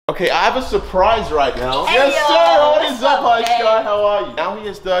Okay, I have a surprise right now. Hey, yes, yo, sir. What is up, up, Sky? How are you? Now he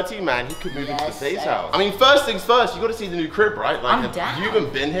is 13, man. He could move into the FaZe house. I mean, first things first, you got to see the new crib, right? Like, I'm down. You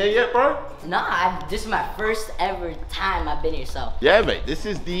haven't been here yet, bro? Nah, this is my first ever time I've been here, so. Yeah, mate. This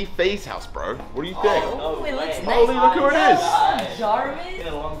is the FaZe house, bro. What do you think? Oh, it looks nice. Holy, look who it is. Jarvis. It's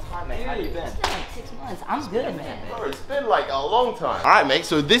been a long time, mate. How you been? It's been like 6 months. I'm good, man. Bro, it's been like a long time. All right, mate.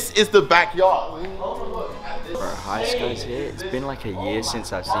 So this is the backyard. Look at this. Bro, hi, Sky's here. It's been like a year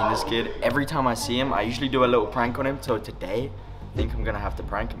since I've seen this kid. Every time I see him, I usually do a little prank on him. So today, I think I'm gonna have to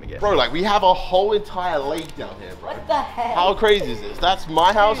prank him again. Bro, like we have a whole entire lake down here, bro. What the heck? How crazy is this? That's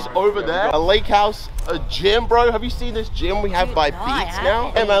my house over there. A lake house, a gym, bro. Have you seen this gym we have by Beats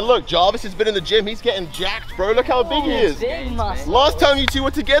now? Hey, man, look, Jarvis has been in the gym. He's getting jacked, bro. Look how big he is. Big muscle. Last time you two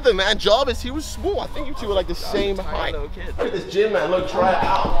were together, man, Jarvis, he was small. I think you two were like the same height. Look at this gym, man. Look, try it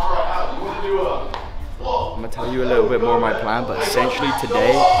out. Try it out. You want to do a... Whoa. I'm gonna tell you a little bit more of my plan, but essentially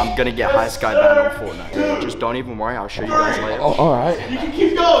today, I'm gonna get FaZeKay banned on Fortnite. Just don't even worry, I'll show you guys later. Oh, alright. You can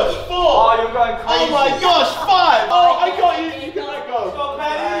keep going. 4. Oh, you're going crazy. Oh my gosh, 5. Oh, I got you. You can let go. Stop,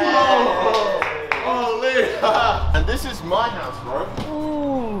 and this is my house, bro.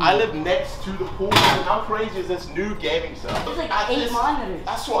 Ooh. I live next to the pool. How crazy is this new gaming setup? It's like 8 monitors.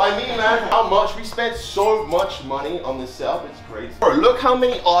 That's what I mean, man. How much? We spent so much money on this setup. It's crazy. Bro, look how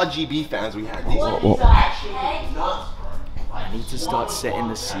many RGB fans we had. These are actually nuts, bro. I need to start setting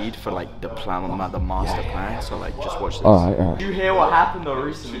the seed for like the plan, the master plan. So like, just watch this. Alright. Did you hear what happened though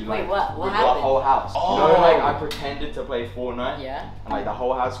recently? Wait, what? What with happened? the whole house. Oh. You know, like I pretended to play Fortnite. Yeah. And like the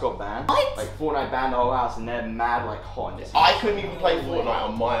whole house got banned. What? Like Fortnite banned the whole house, and they're mad like hot. I couldn't even play Fortnite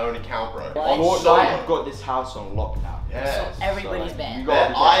on my own account, bro. Fortnite have got this house on lock now. Yes. So everybody's banned.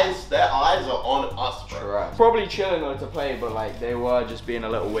 Their eyes are on us, bro. Correct. Probably chilling though to play, but like they were just being a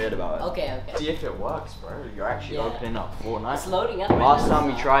little weird about it. Okay. See if it works, bro. You're actually opening up Fortnite. It's loading up. Last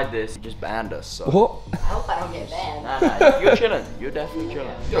time we tried this, it just banned us. So. I hope I don't get banned. Nah, you're chilling. You're definitely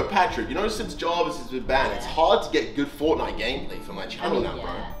chilling. Yo, Patrick, you know since Jarvis has been banned, it's hard to get good Fortnite gameplay for my channel now,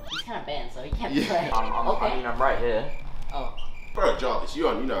 bro. He's kind of banned, so he can't play. I mean, I'm right here. Oh. Bro, Jarvis, you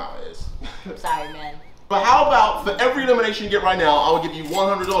know how it is. Sorry, man. But how about for every elimination you get right now, I will give you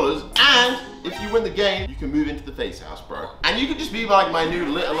 $100, and if you win the game, you can move into the FaZe house, bro. And you can just be like my new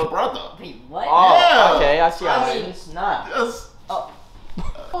littler brother. Wait, what? Oh, yeah. Okay, I see how I it mean, is. Nah. Yes. Oh.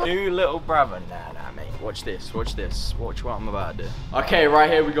 New little brother. Nah, mate. Watch this. Watch this. Watch what I'm about to do. Okay, right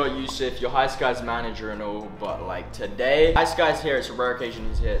here we got Yusuf, your FaZeKay's manager and all, but like today, FaZeKay's here. It's a rare occasion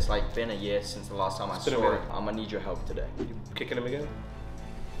he's here. It's like been a year since the last time I saw him. I'm gonna need your help today. You kicking him again?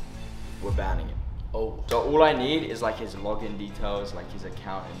 We're banning him. Oh. So all I need is like his login details, like his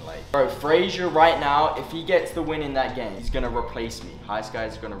account, and like, bro, Frazier right now, if he gets the win in that game, he's gonna replace me. FaZeKay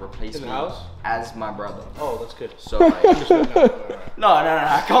is gonna replace me as my brother. Oh, that's good. So like,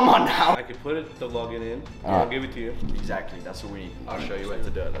 no, come on now. I can put the login in. I'll give it to you. Exactly, that's what we need. I'll show you where to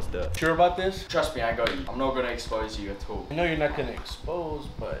do it. Let's do it. Sure about this? Trust me, I got you. I'm not gonna expose you at all. I know you're not gonna expose,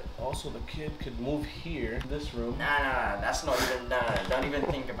 but also the kid could move here, this room. Nah, that's not even, don't even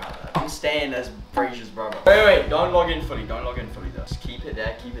think about that. I'm staying as Frazier's brother. Wait, don't log in fully, though. Just keep it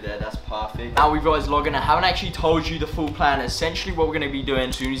there, that's perfect. Now we've got his login. I haven't actually told you the full plan. Essentially what we're gonna be doing,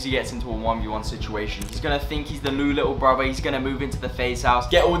 as soon as he gets into a 1v1 situation, he's gonna think he's the new little brother, he's gonna move into the FaZe house,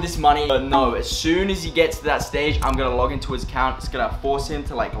 get all this money, but no, as soon as he gets to that stage, I'm gonna log into his account. It's gonna force him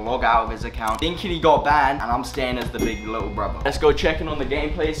to like log out of his account, thinking he got banned, and I'm staying as the big little brother. Let's go check in on the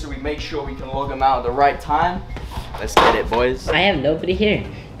gameplay so we make sure we can log him out at the right time. Let's get it, boys. I have nobody here.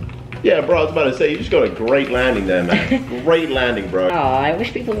 Yeah, bro, I was about to say, you just got a great landing there, man. Great landing, bro. Oh, I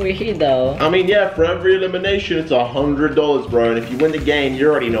wish people were here, though. I mean, yeah, for every elimination, it's $100, bro. And if you win the game, you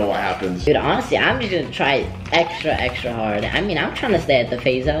already know what happens. Dude, honestly, I'm just gonna try extra hard. I mean, I'm trying to stay at the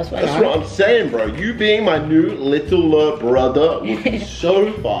FaZe house. Why That's not? what I'm saying, bro. You being my new little brother would be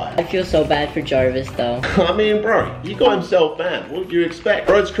so fire. I feel so bad for Jarvis, though. I mean, bro, he got himself banned. What do you expect?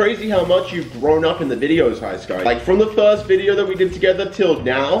 Bro, it's crazy how much you've grown up in the videos, FaZeKay. Like, from the first video that we did together till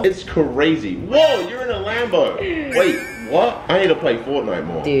now, it's crazy. Whoa, you're in a Lambo. Wait, what? I need to play Fortnite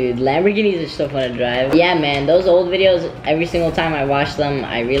more. Dude, Lamborghinis are so fun to drive. Yeah, man, those old videos, every single time I watch them,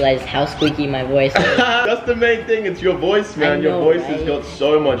 I realize how squeaky my voice is. That's the main thing, it's your voice, man. Your voice has got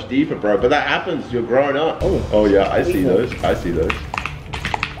so much deeper, bro. But that happens, you're growing up. Oh yeah, I see those. I see those.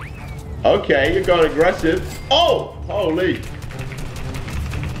 Okay, you're going aggressive. Oh, holy.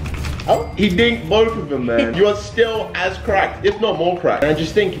 Oh. He dinked both of them, man. You are still as cracked, if not more cracked. And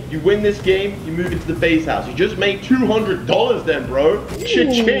just think, if you win this game, you move into the FaZe house. You just made $200 then, bro.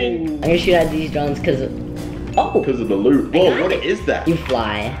 Cha-ching. I'm gonna shoot at these drones because of... Oh. Because of the loot. Whoa, what is that? You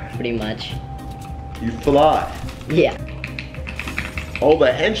fly, pretty much. You fly. Yeah. Oh,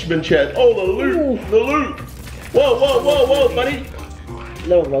 the henchman chest. Oh, the loot. Ooh. The loot. Whoa, whoa, whoa, whoa, buddy.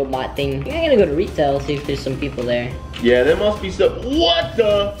 Little robot thing. I'm gonna go to retail, see if there's some people there. Yeah, there must be some. What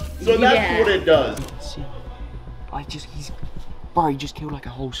the? So that's Yeah. what it does. See, he just killed like a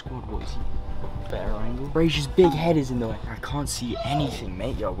whole squad. What is he? Better angle. Brazia's big head is in the way. I can't see anything,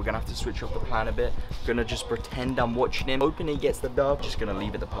 mate. Yo, we're gonna have to switch off the plan a bit. Gonna just pretend I'm watching him. Hoping he gets the dub. Just gonna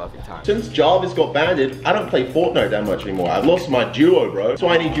leave at the perfect time. Since Jarvis got banned, I don't play Fortnite that much anymore. I've lost my duo, bro. So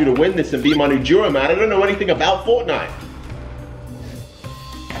I need you to win this and be my new duo, man. I don't know anything about Fortnite.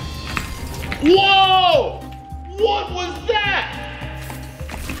 Whoa! What was that?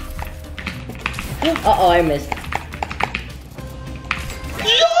 Uh-oh, I missed.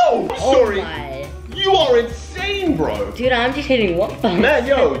 Yo! Sorry. My. You are insane, bro. Dude, I'm just hitting one button. Man,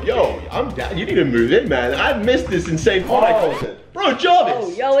 yo, I'm down. You need to move in, man. I've missed this insane Fortnite content. Bro, Jarvis. Oh,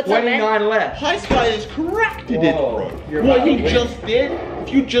 yo, what's up, man? 29 left. Hi-Sky is corrected it, Whoa, bro. you're What about he to win. just did,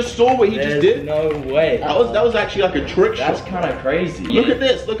 if you just saw what he just did, No way. that was actually like a trick That's shot. kind of crazy. Look at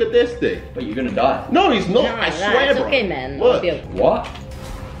this thing. But you're gonna die. No, he's not. Nah, I swear, it's bro. okay, man. Look. I'll be okay. What?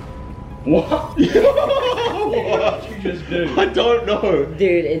 What? What did you just do? I don't know.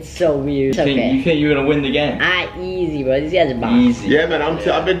 Dude, it's so weird. It's You okay. think you're gonna win the game? Easy, bro. These guys are bombs. Easy. Yeah, man,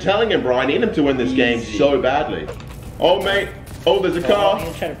 I've been telling him, bro. I need him to win this game Easy. so badly. Oh, mate. Oh, there's a I'm car.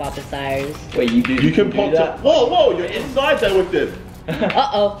 gonna try to pop his tires. Wait, you do? You can pop that? to. Whoa, you're inside there with them.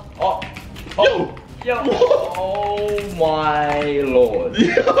 Uh-oh. Oh. Yo. Yo. Oh my lord.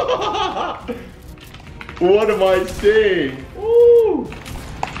 What am I seeing? Woo.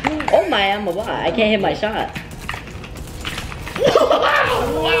 Oh my, I'm a bot. I can't hit my shot.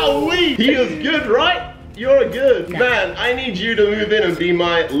 Wow, he is good, right? You're good. Nah. Man, I need you to move in and be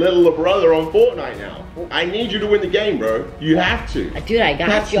my little brother on Fortnite now. I need you to win the game, bro. You have to. Dude, I got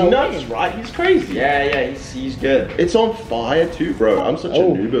That's you. nuts, right? He's crazy. Yeah, he's good. It's on fire too, bro. I'm such a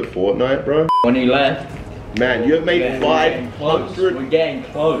noob at Fortnite, bro. 20 left. Man, you have made We're getting close. 500. We're getting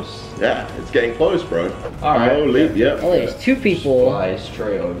close. Yeah, it's getting close, bro. All right. Holy, yep. Oh, there's two people. Fly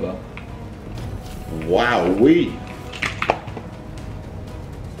straight over. Wow, we.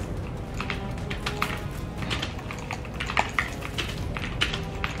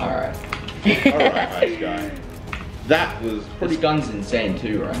 All right. All right, nice guy. That was This pretty. gun's insane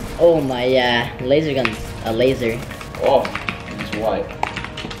too, right? Oh my, yeah. Laser gun's a laser. Oh, it's white.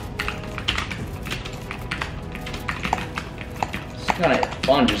 It's kind of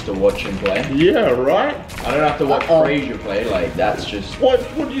fun just to watch him play. Yeah, right. I don't have to watch Uh-oh. Frazier play. Like that's just What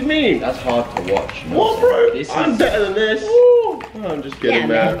do you mean? that's hard to watch. You know What, bro? This I'm is better than this. Woo. I'm just kidding, Yeah,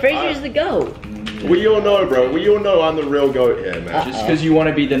 man. man. Frazier's the GOAT. We all know, bro. We all know I'm the real goat here, man. just because you want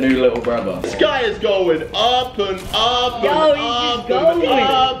to be the new little brother. Sky is going up and up Yo, and he's just up going. and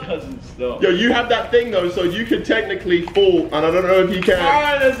up. Doesn't stop. Yo, you have that thing though, so you could technically fall, and I don't know if you can.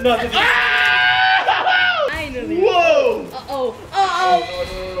 Alright, there's nothing. Ah! Finally. Whoa! Uh-oh.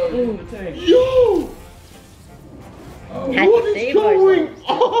 Uh-oh. Yo! Oh. Had What to is save going ourselves.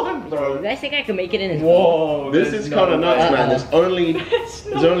 on, You bro? guys think I can make it in his Whoa. This is kind of nuts, man. There's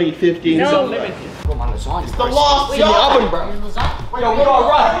only 15 No. seconds left. Got my lasagna. It's the last in the shot. oven, bro. Yo, we gotta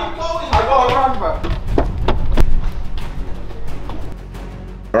run. I gotta run, bro.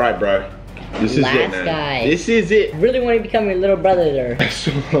 All right, bro. This is it, Last man. guy. This is it. Really want to become your little brother there. That's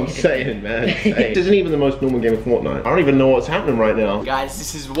what I'm saying, man. This isn't even the most normal game of Fortnite. I don't even know what's happening right now. Guys,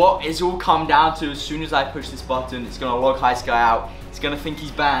 this is what it's all come down to. As soon as I push this button, it's gonna log Hi Sky out. He's gonna think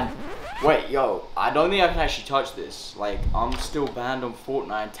he's banned. Wait, yo, I don't think I can actually touch this. Like, I'm still banned on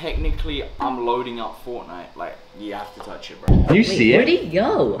Fortnite. Technically, I'm loading up Fortnite. Like, you have to touch it, bro. You Wait, see where'd it? he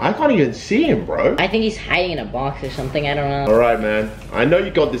go? I can't even see him, bro. I think he's hiding in a box or something. I don't know. All right, man. I know you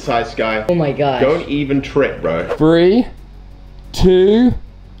got this, Hi Sky. Oh my gosh. Don't even trip, bro. 3, 2,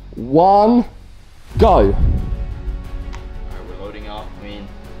 1, go. Alright, we're loading up. I mean,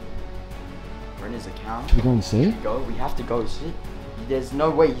 we're in his account. Should we go and see? Go, we have to go sit. There's no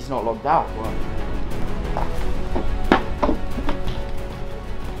way he's not logged out, bro.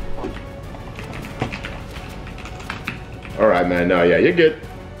 All right, man. No, yeah, you're good.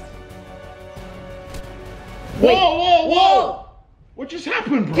 Whoa! What just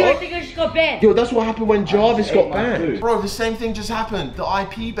happened, Dude, I bro? think I just got banned. Yo, that's what happened when Jarvis got banned. food. Bro, the same thing just happened. The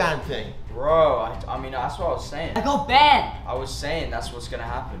IP ban thing. Bro, I mean, that's what I was saying. I got banned. I was saying that's what's gonna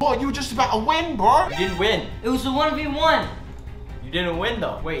happen. What? You were just about to win, bro. You didn't win. It was the 1v1. You didn't win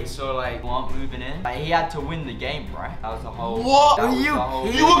though. Wait, so like, weren't moving in? Like, he had to win the game, right? That was the whole. What? that was You the whole-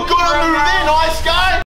 were gonna move in, Hi Sky.